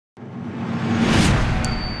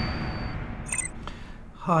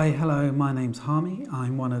Hi, hello, my name's Harmi.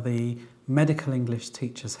 I'm one of the medical English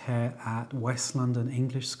teachers here at West London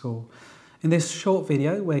English School. In this short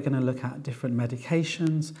video, we're going to look at different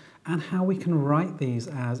medications and how we can write these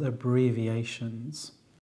as abbreviations.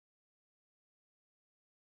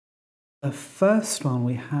 The first one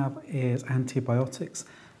we have is antibiotics.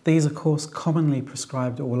 These are, of course, commonly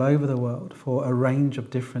prescribed all over the world for a range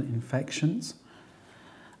of different infections.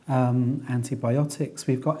 Antibiotics.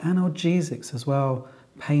 We've got analgesics as well,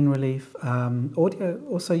 pain relief,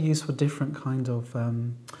 also used for different kind of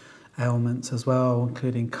ailments as well,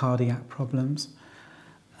 including cardiac problems.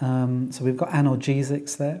 So we've got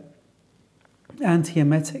analgesics there.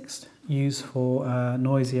 Antiemetics, used for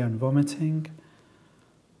nausea and vomiting.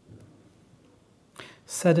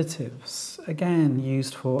 Sedatives, again,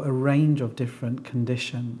 used for a range of different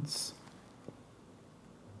conditions.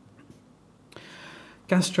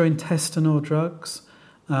 Gastrointestinal drugs,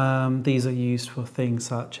 these are used for things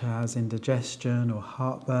such as indigestion or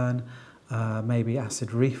heartburn, maybe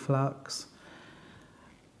acid reflux.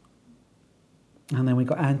 And then we've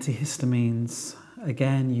got antihistamines,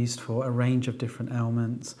 again used for a range of different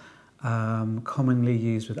ailments, commonly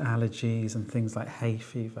used with allergies and things like hay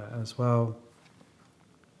fever as well.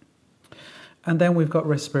 And then we've got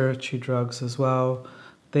respiratory drugs as well.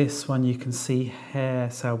 This one you can see here,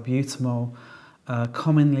 salbutamol,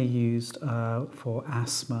 commonly used for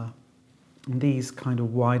asthma. And these kind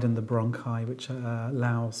of widen the bronchi, which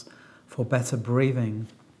allows for better breathing.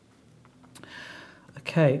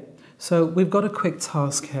 Okay, so we've got a quick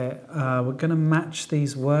task here. We're going to match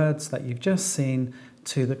these words that you've just seen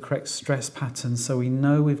to the correct stress pattern so we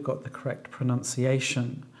know we've got the correct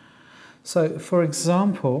pronunciation. So, for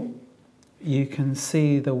example, you can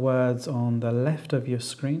see the words on the left of your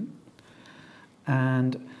screen,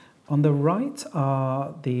 and on the right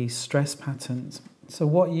are the stress patterns. So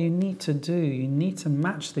what you need to do, you need to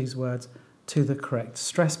match these words to the correct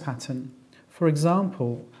stress pattern. For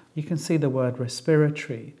example, you can see the word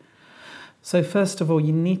respiratory. So first of all,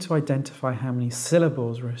 you need to identify how many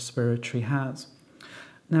syllables respiratory has.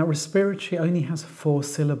 Now, respiratory only has 4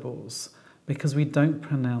 syllables because we don't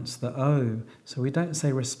pronounce the O. So we don't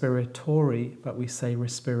say respiratory, but we say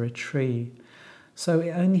respiratory. So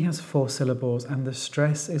it only has 4 syllables and the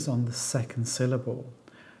stress is on the second syllable,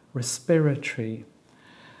 respiratory.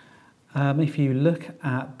 If you look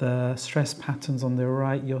at the stress patterns on the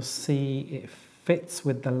right, you'll see it fits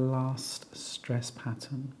with the last stress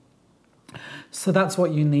pattern. So that's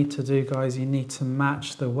what you need to do, guys. You need to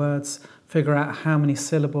match the words, figure out how many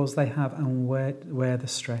syllables they have and where the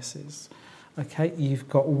stress is. Okay, you've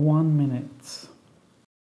got 1 minute.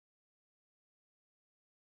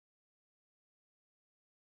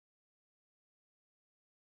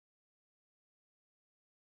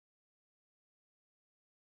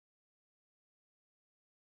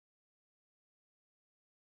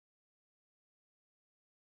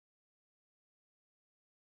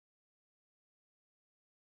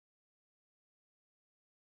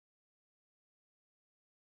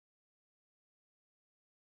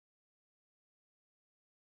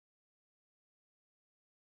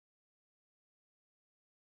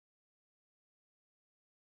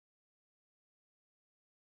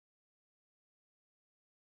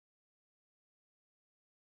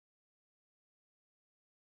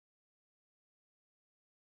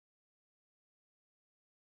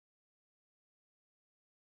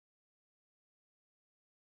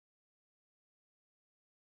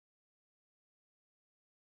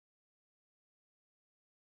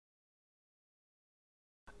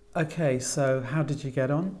 Okay, so how did you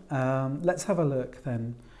get on? Let's have a look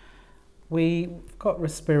then. We've got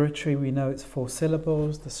respiratory, we know it's 4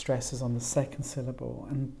 syllables, the stress is on the second syllable.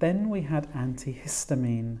 And then we had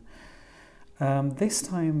antihistamine. This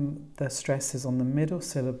time the stress is on the middle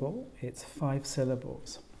syllable, it's 5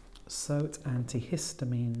 syllables. So it's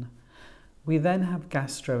antihistamine. We then have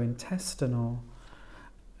gastrointestinal.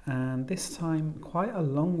 And this time, quite a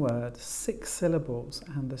long word, 6 syllables,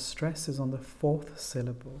 and the stress is on the 4th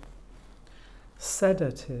syllable.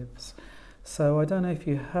 Sedatives. So I don't know if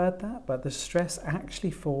you heard that, but the stress actually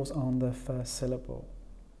falls on the 1st syllable.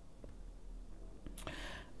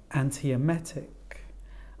 Antiemetic.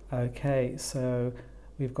 Okay, so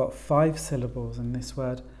we've got 5 syllables in this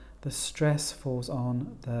word. The stress falls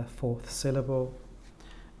on the 4th syllable.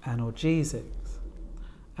 Analgesics.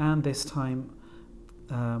 And this time,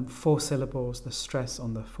 4 syllables, the stress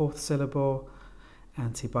on the 4th syllable.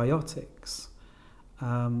 Antibiotics.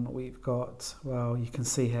 We've got, well, you can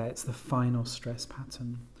see here, it's the final stress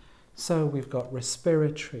pattern. So we've got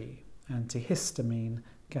respiratory, antihistamine,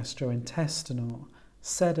 gastrointestinal,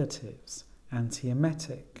 sedatives,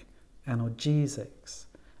 antiemetic, analgesics,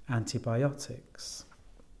 antibiotics.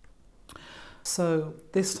 So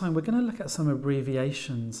this time we're going to look at some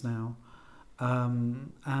abbreviations now,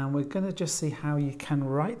 and we're going to just see how you can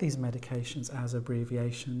write these medications as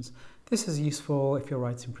abbreviations. This is useful if you're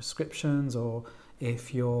writing prescriptions or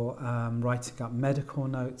if you're writing up medical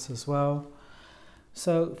notes as well.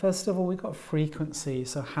 So first of all, we've got frequency,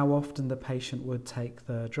 so how often the patient would take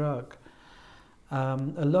the drug.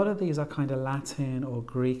 A lot of these are kind of Latin or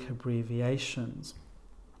Greek abbreviations.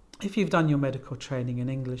 If you've done your medical training in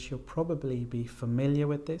English, you'll probably be familiar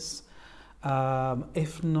with this.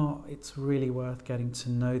 If not, it's really worth getting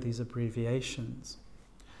to know these abbreviations.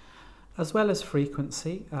 As well as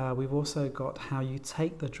frequency, we've also got how you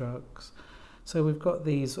take the drugs. So we've got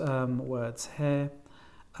these words here.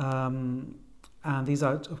 And these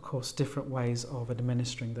are, of course, different ways of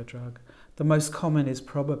administering the drug. The most common is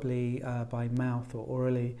probably by mouth or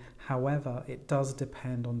orally. However, it does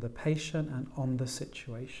depend on the patient and on the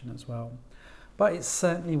situation as well. But it's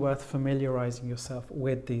certainly worth familiarizing yourself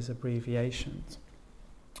with these abbreviations.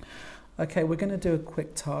 Okay, we're going to do a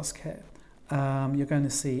quick task here. You're going to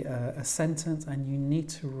see a sentence and you need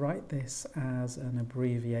to write this as an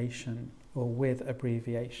abbreviation or with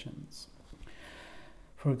abbreviations.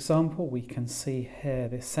 For example, we can see here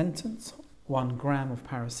this sentence: 1 gram of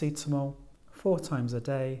paracetamol 4 times a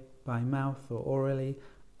day by mouth or orally,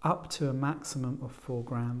 up to a maximum of 4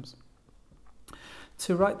 grams.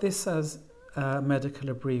 To write this as a medical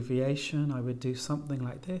abbreviation, I would do something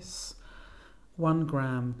like this: 1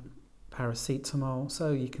 gram paracetamol.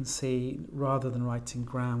 So you can see, rather than writing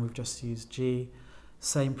gram, we've just used G.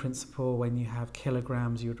 Same principle when you have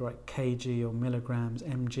kilograms, you would write kg, or milligrams,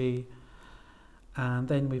 mg. And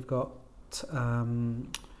then we've got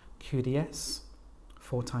QDS,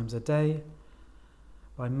 4 times a day,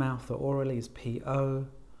 by mouth or orally is PO,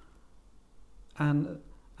 and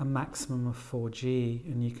a maximum of 4G,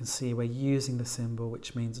 and you can see we're using the symbol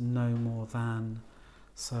which means no more than,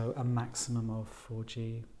 so a maximum of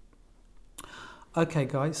 4G. Okay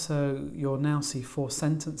guys, so you'll now see 4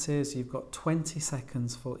 sentences. You've got 20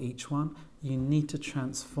 seconds for each one. You need to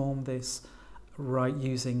transform this right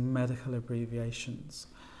using medical abbreviations.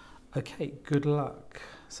 Okay, good luck.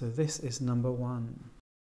 So this is number 1.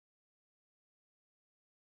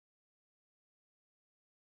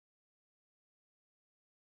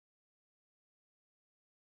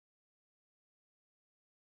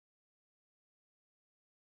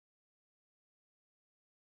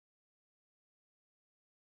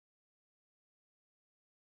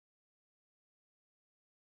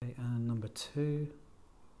 Okay, and number 2.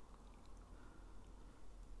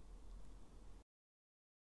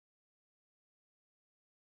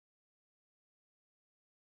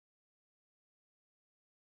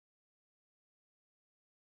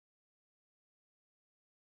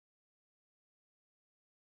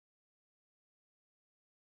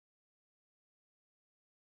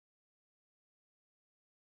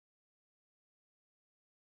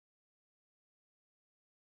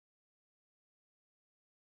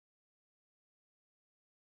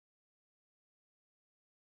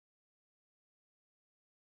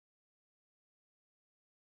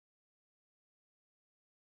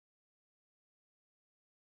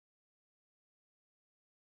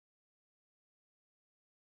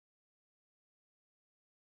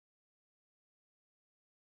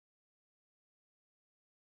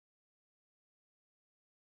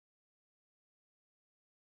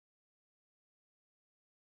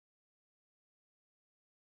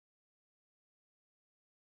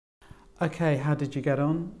 Okay, how did you get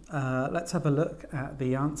on? Let's have a look at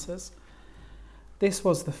the answers. This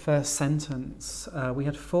was the first sentence. We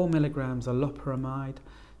had 4 milligrams of loperamide,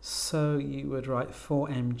 so you would write 4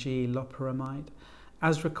 mg loperamide.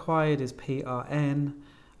 As required is PRN,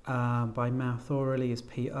 by mouth orally is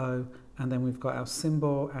PO, and then we've got our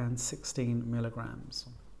symbol and 16 milligrams.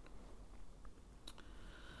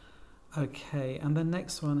 Okay, and the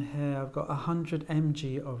next one here, I've got 100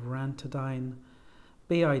 mg of ranitidine,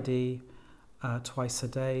 BID, twice a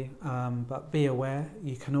day, but be aware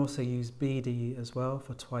you can also use BD as well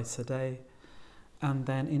for twice a day. And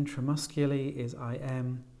then intramuscularly is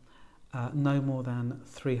IM, no more than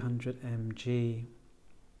 300 mg.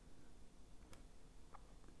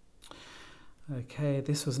 Okay,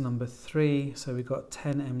 this was number 3, so we got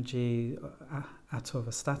 10 mg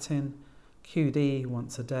atorvastatin, QD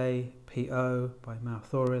once a day, PO by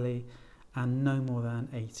mouth orally, and no more than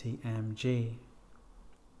 80 mg.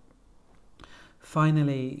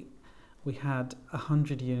 Finally, we had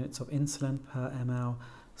 100 units of insulin per ml.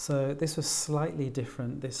 So this was slightly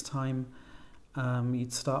different. This time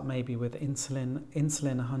you'd start maybe with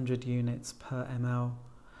insulin 100 units per ml,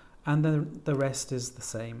 And then the rest is the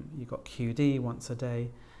same. You've got QD once a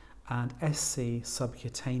day and SC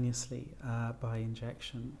subcutaneously by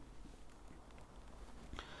injection.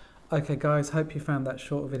 Okay guys, hope you found that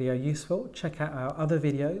short video useful. Check out our other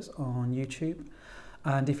videos on YouTube.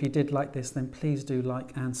 And if you did like this, then please do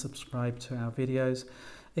like and subscribe to our videos.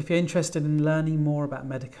 If you're interested in learning more about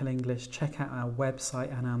medical English, check out our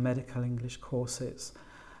website and our medical English courses,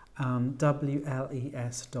 wles.net.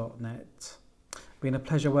 Been a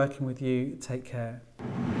pleasure working with you. Take care.